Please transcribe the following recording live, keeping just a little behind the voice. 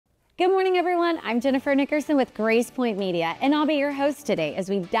Good morning, everyone. I'm Jennifer Nickerson with Gracepoint Media, and I'll be your host today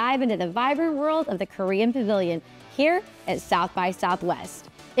as we dive into the vibrant world of the Korean Pavilion here at South by Southwest.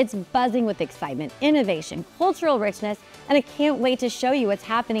 It's buzzing with excitement, innovation, cultural richness, and I can't wait to show you what's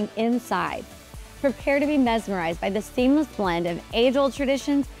happening inside. Prepare to be mesmerized by the seamless blend of age-old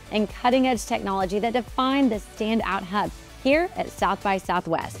traditions and cutting-edge technology that define this standout hub here at South by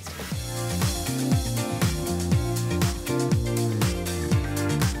Southwest.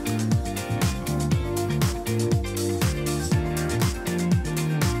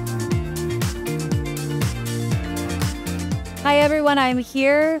 Hi everyone, I'm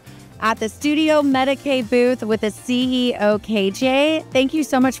here at the Studio Medicaid booth with the CEO KJ. Thank you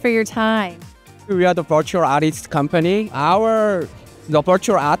so much for your time. We are the virtual artist company. The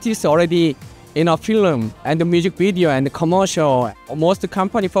virtual artists already in a film and the music video and the commercial. Most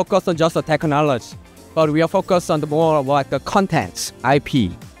company focus on just the technology, but we are focused on the more like the content,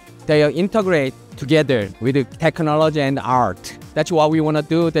 IP. They integrate together with the technology and art. That's what we want to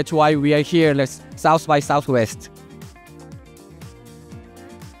do. That's why we are here at South by Southwest.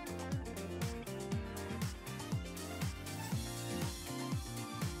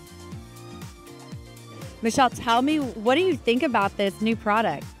 Michelle, tell me, what do you think about this new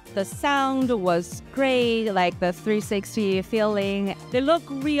product? The sound was great, like the 360 feeling. They look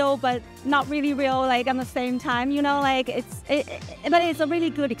real, but not really real, like at the same time, you know, like but it's a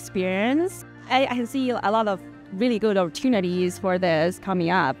really good experience. I can see a lot of really good opportunities for this coming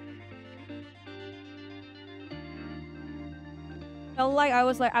up. I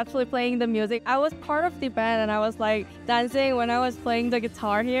was actually playing the music. I was part of the band and I was like dancing when I was playing the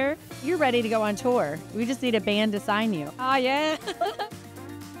guitar here. You're ready to go on tour. We just need a band to sign you. Oh, yeah.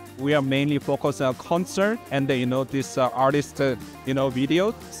 We are mainly focused on concert and this artist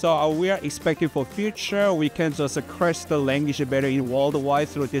video. So we are expecting for future we can just crush the language better in worldwide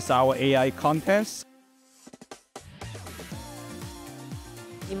through this our AI contest.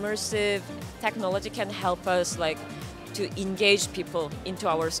 Immersive technology can help us to engage people into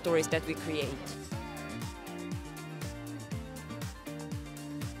our stories that we create.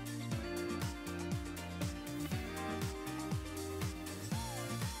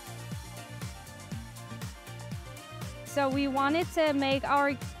 So we wanted to make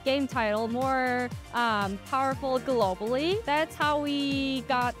our game title more powerful globally. That's how we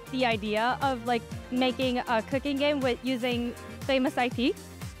got the idea of making a cooking game with using famous IP.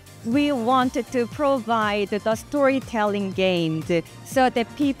 We wanted to provide the storytelling games so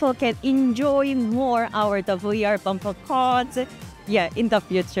that people can enjoy more our VR bumper cards in the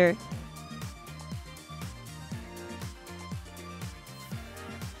future.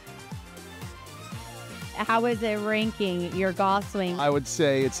 How is it ranking your golf swing? I would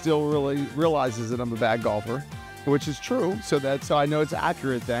say it still really realizes that I'm a bad golfer, which is true. So that's how I know it's an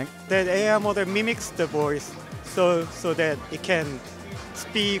accurate thing. The AI model mimics the voice so that it can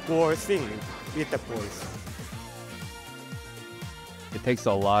speak or sing with the voice. It takes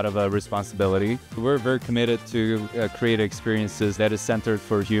a lot of responsibility. We're very committed to create experiences that is centered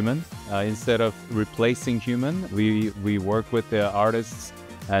for human. Instead of replacing human, we work with the artists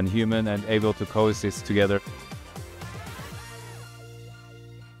and human and able to coexist together.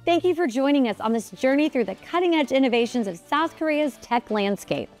 Thank you for joining us on this journey through the cutting-edge innovations of South Korea's tech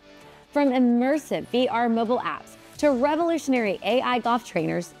landscape. From immersive VR mobile apps to revolutionary AI golf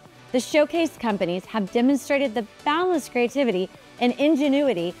trainers, the showcase companies have demonstrated the boundless creativity and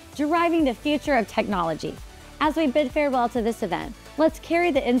ingenuity driving the future of technology. As we bid farewell to this event, let's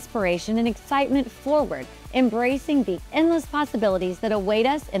carry the inspiration and excitement forward, embracing the endless possibilities that await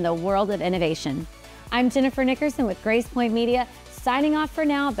us in the world of innovation. I'm Jennifer Nickerson with Gracepoint Media, signing off for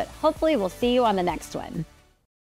now, but hopefully we'll see you on the next one.